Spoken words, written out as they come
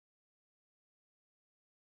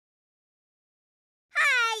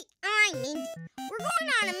I'm Mindy. We're going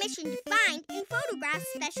on a mission to find and photograph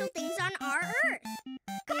special things on our Earth.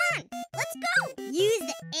 Come on, let's go! Use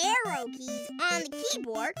the arrow keys on the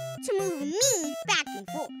keyboard to move me back and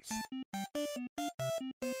forth.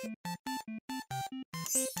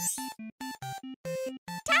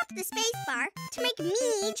 Tap the space bar to make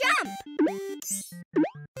me jump.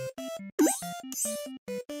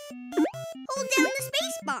 Hold down the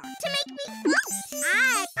space bar to make me float.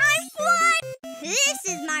 I'm flying! This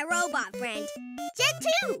is my robot friend, Jet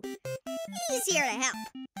 2. He's here to help.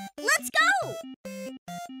 Let's go!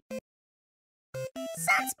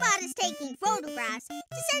 Sunspot is taking photographs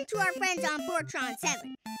to send to our friends on Bortron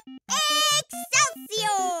 7.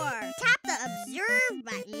 Excelsior! Tap the Observe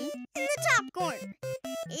button in the top corner.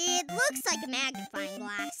 It looks like a magnifying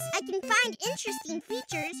glass. I can find interesting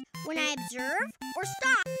features when I observe or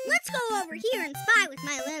stop. Let's go over here and spy with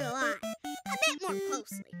my little eye a bit more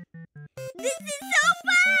closely. This is so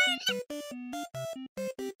fun!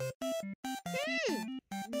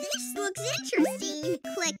 This looks interesting. You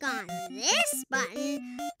click on this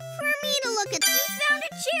button for me to look at. You found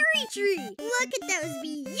a cherry tree. Look at those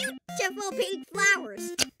beautiful pink flowers.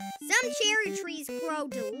 Some cherry trees grow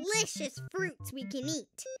delicious fruits we can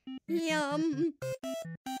eat. Yum.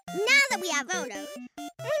 Now that we have photos,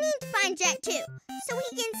 we need to find Jet 2 so we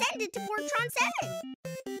can send it to Bortron 7.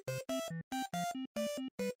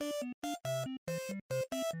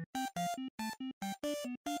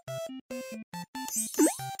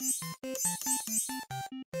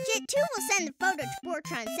 Jet 2 will send the photo to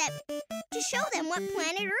Bortron 7 to show them what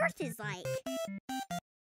planet Earth is like.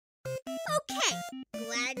 Okay,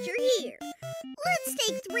 glad you're here. Let's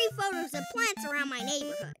take 3 photos of plants around my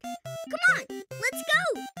neighborhood. Come on, let's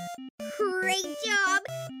go. Great job.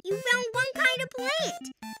 You found one kind of plant.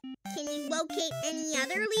 Can you locate any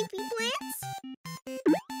other leafy plants?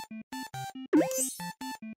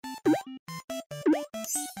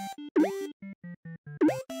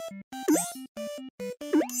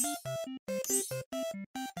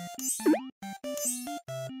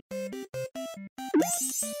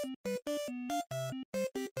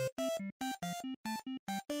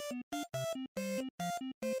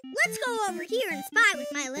 Let's go over here and spy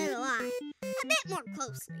with my little eye a bit more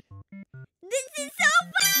closely. This is so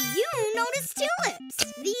fun! You noticed tulips.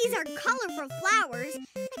 These are colorful flowers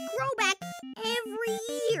that grow back every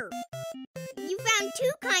year. You found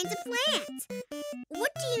 2 kinds of plants.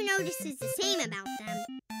 What do you notice is the same about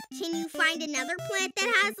them? Can you find another plant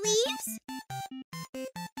that has leaves?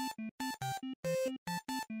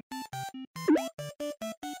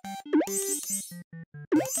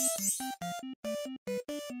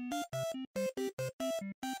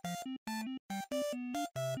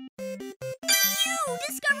 You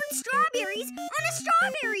discovered strawberries on a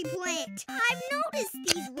strawberry plant. I've noticed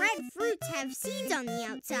these red fruits have seeds on the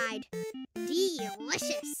outside.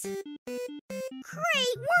 Delicious.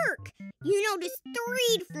 Great work! You noticed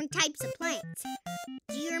 3 different types of plants.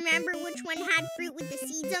 Do you remember which one had fruit with the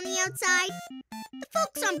seeds on the outside? The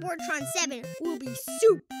folks on Bortron 7 will be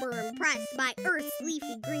super impressed by Earth's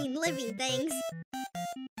leafy green living things.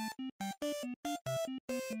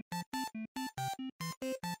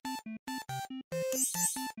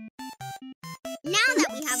 Now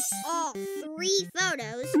that we have all 3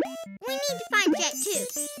 photos, we need to find Jet 2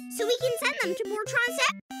 so we can send them to Bortron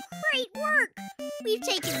 7. Great work! We've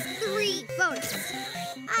taken 3 photos.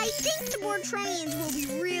 I think the Bortronians will be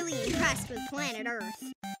really impressed with planet Earth.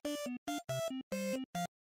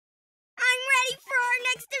 I'm ready for our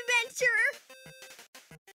next adventure!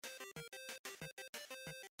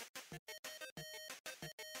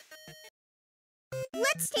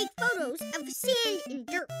 Let's take photos of sand and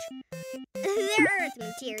dirt. They're Earth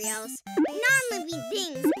materials, non-living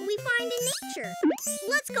things we find in nature.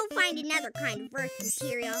 Let's go find another kind of Earth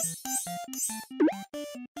material.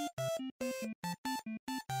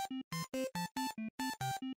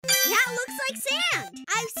 That looks like sand.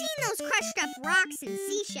 I've seen those crushed up rocks and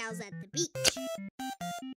seashells at the beach.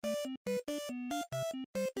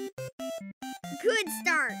 Good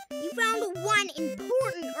start. You found 1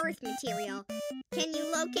 important Earth material. Can you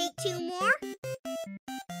locate 2 more?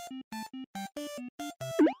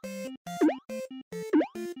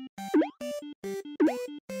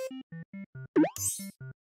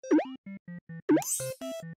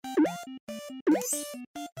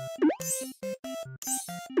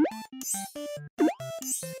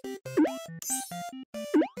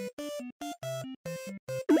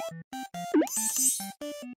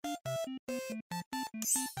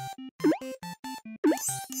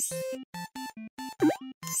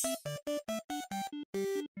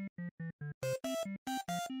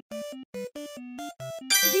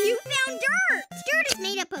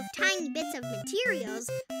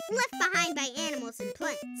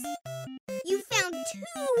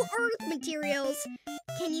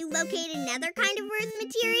 another kind of earth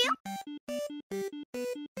material?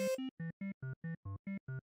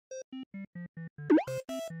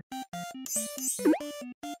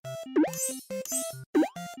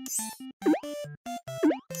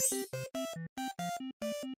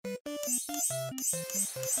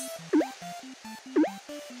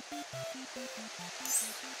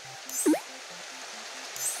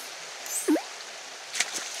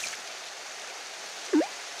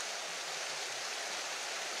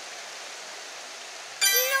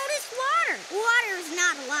 Water is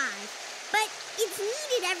not alive, but it's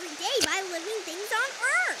needed every day by living things on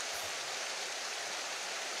Earth.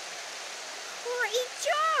 Great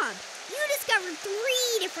job! You discovered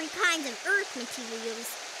 3 different kinds of Earth materials.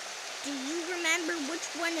 Do you remember which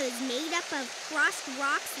one is made up of crushed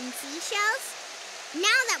rocks and seashells?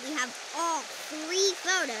 Now that we have all 3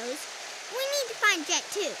 photos, we need to find Jet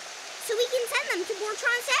 2, so we can send them to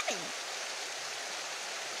Voltron 7.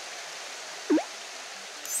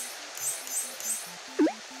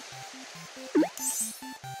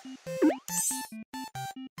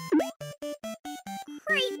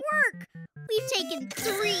 Great work! We've taken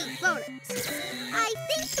 3 photos. I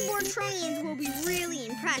think the Voltronians will be really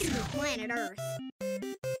impressed with planet Earth. I'm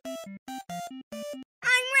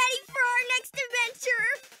ready for our next adventure!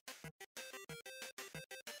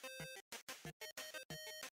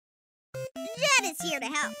 Jet is here to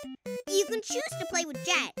help. You can choose to play with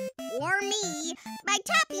Jet, or me, by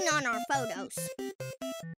tapping on our photos.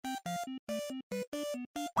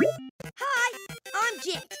 Hi, I'm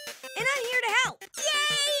Jet, and I'm here to help.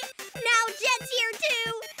 Yay! Now Jet's here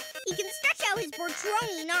too! He can stretch out his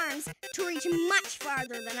Voltronian arms to reach much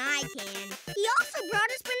farther than I can. He also brought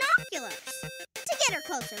us binoculars to get a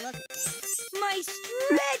closer look at things. My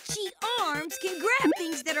stretchy arms can grab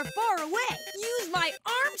things that are far away. Use my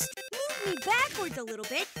arms to move me backwards a little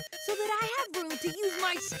bit so that I have room to use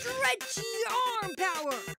my stretchy arm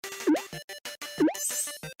power.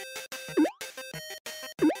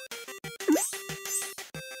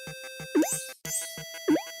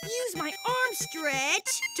 Use my arm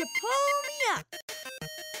stretch to pull me up.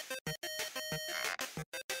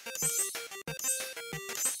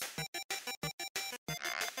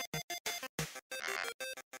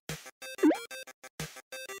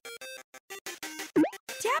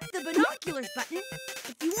 Tap the binoculars button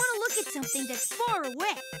if you want to look at something that's far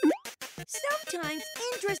away. Sometimes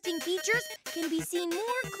interesting features can be seen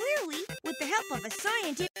more clearly with the help of a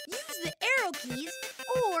scientist. Use the arrow keys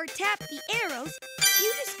or tap the arrows.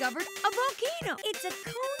 You discovered a volcano. It's a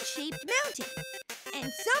cone-shaped mountain,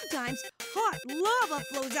 and sometimes hot lava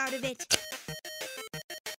flows out of it.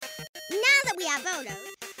 Now that we have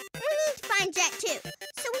photos, we need to find Jet 2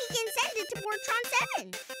 so we can send it to Voltron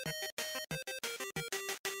 7.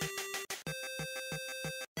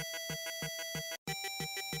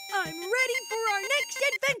 I'm ready for our next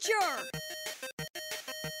adventure!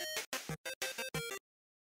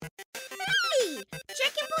 Hey!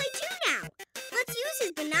 Jet can play too now. Let's use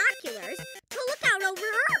his binoculars to look out over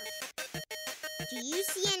Earth. Do you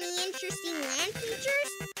see any interesting land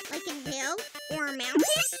features, like a hill or a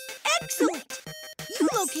mountain? Excellent! You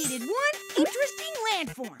located one interesting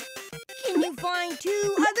landform. Can you find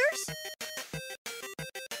 2 others?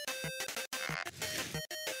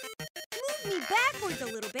 Move me backwards a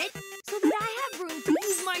little bit so that I have room to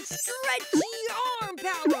use my stretchy arm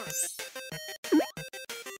power.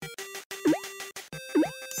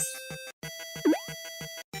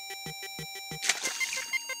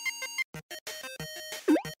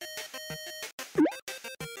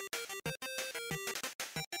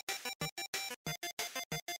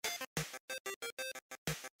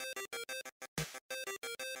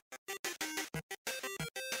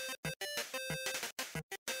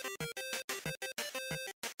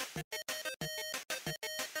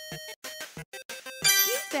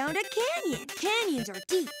 Found a canyon. Canyons are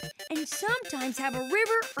deep and sometimes have a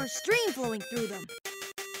river or stream flowing through them.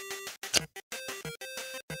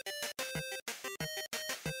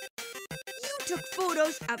 You took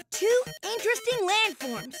photos of 2 interesting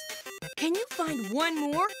landforms. Can you find one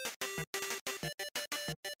more?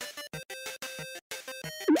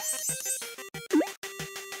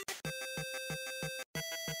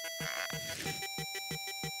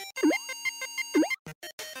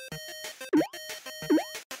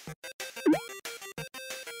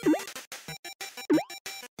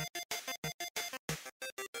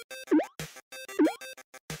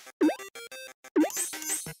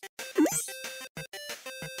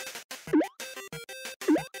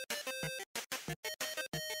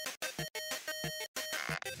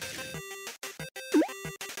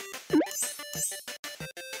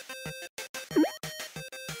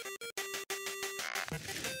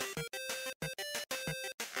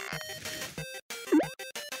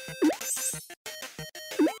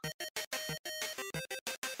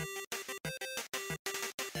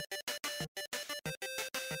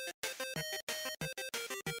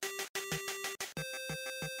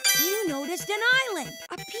 an island,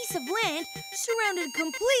 a piece of land surrounded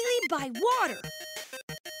completely by water.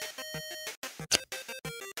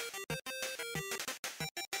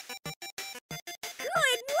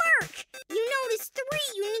 Good work! You noticed 3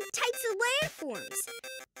 unique types of landforms.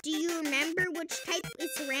 Do you remember which type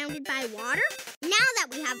is surrounded by water? Now that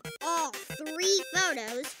we have all 3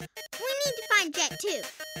 photos, we need to find Jet 2,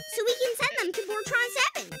 so we can send them to Bortron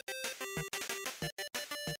 7.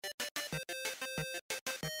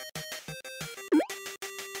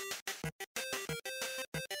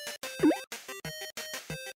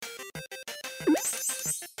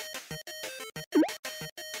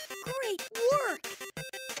 Great work!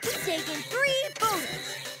 We've taken 3 photos.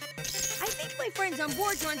 I think my friends on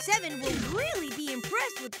Bortron 7 will really be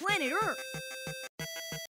impressed with planet Earth.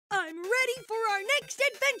 I'm ready for our next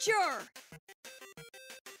adventure!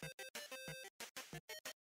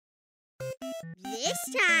 This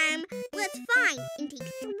time, let's find and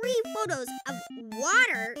take 3 photos of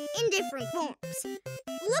water in different forms.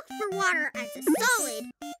 Look for water as a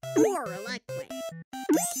solid or a liquid.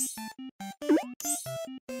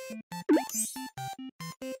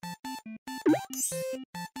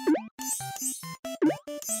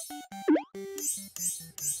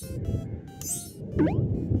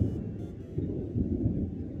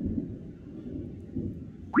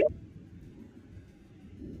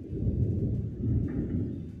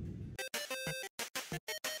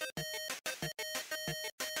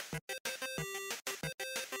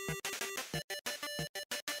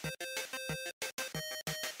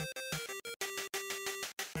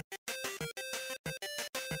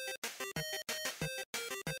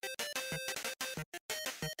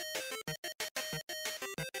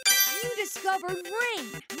 You discovered rain.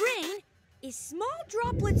 Rain is small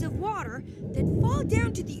droplets of water that fall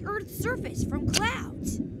down to the Earth's surface from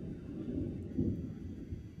clouds.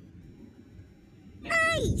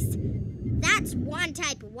 Nice! That's one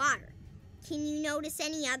type of water. Can you notice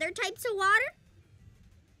any other types of water?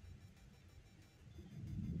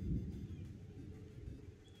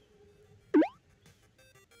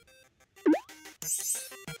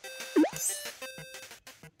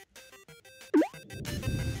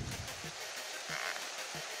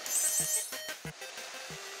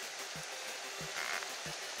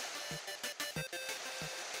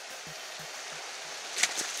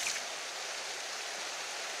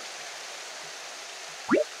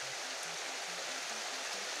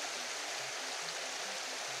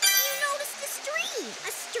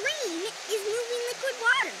 A stream is moving liquid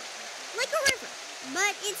water, like a river,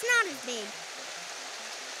 but it's not as big.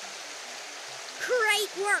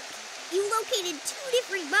 Great work! You located 2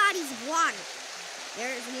 different bodies of water.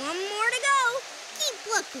 There's one more to go. Keep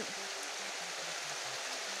looking.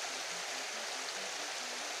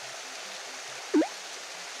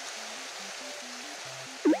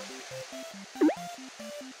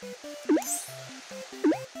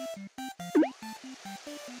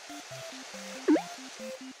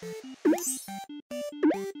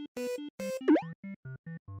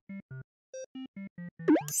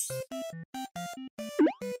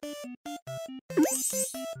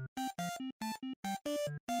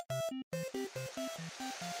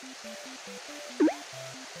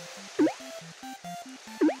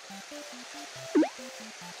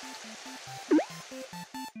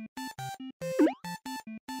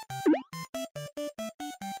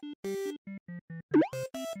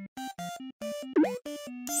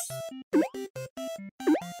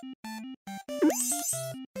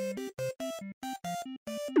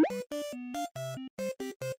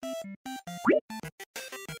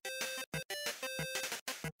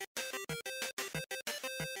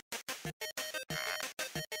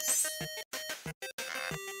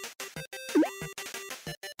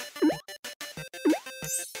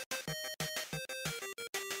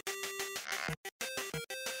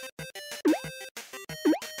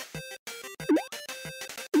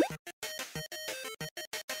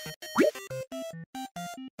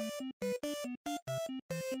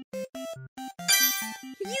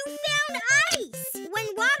 You found ice! When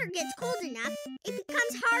water gets cold enough, it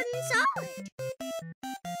becomes hard and solid.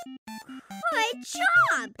 Good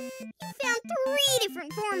job! You found 3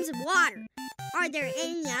 different forms of water. Are there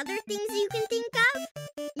any other things you can think of?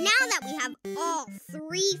 Now that we have all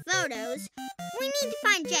 3 photos, we need to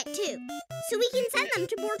find Jet 2, so we can send them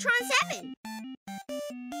to Bortron 7.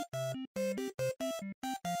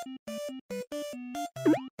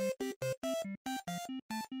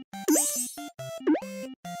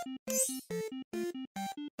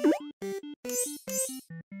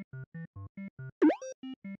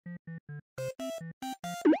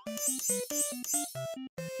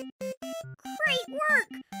 Great work!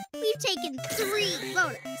 We've taken 3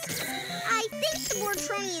 photos. I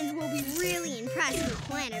Tronians will be really impressed with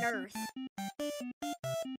planet Earth. I'm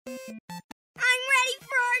ready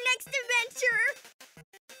for our next adventure!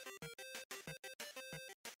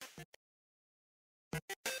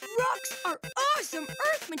 Rocks are awesome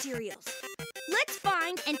Earth materials. Let's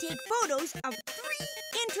find and take photos of 3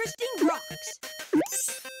 interesting rocks.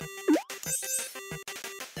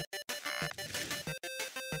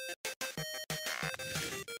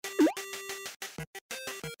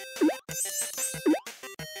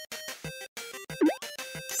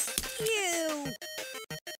 Ew!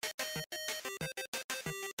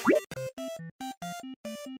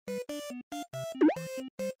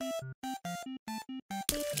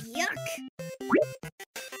 Yuck!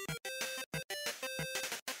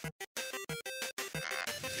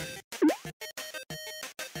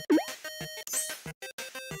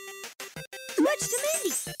 Switch to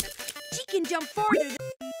Mindy. She can jump farther than...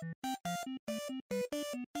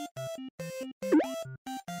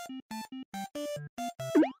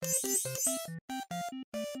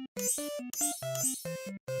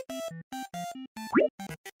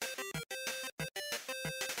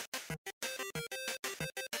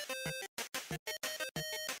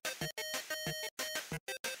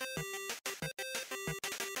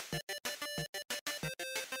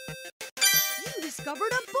 You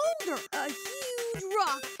discovered a boulder, a huge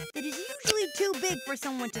rock that is usually too big for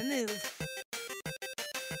someone to move.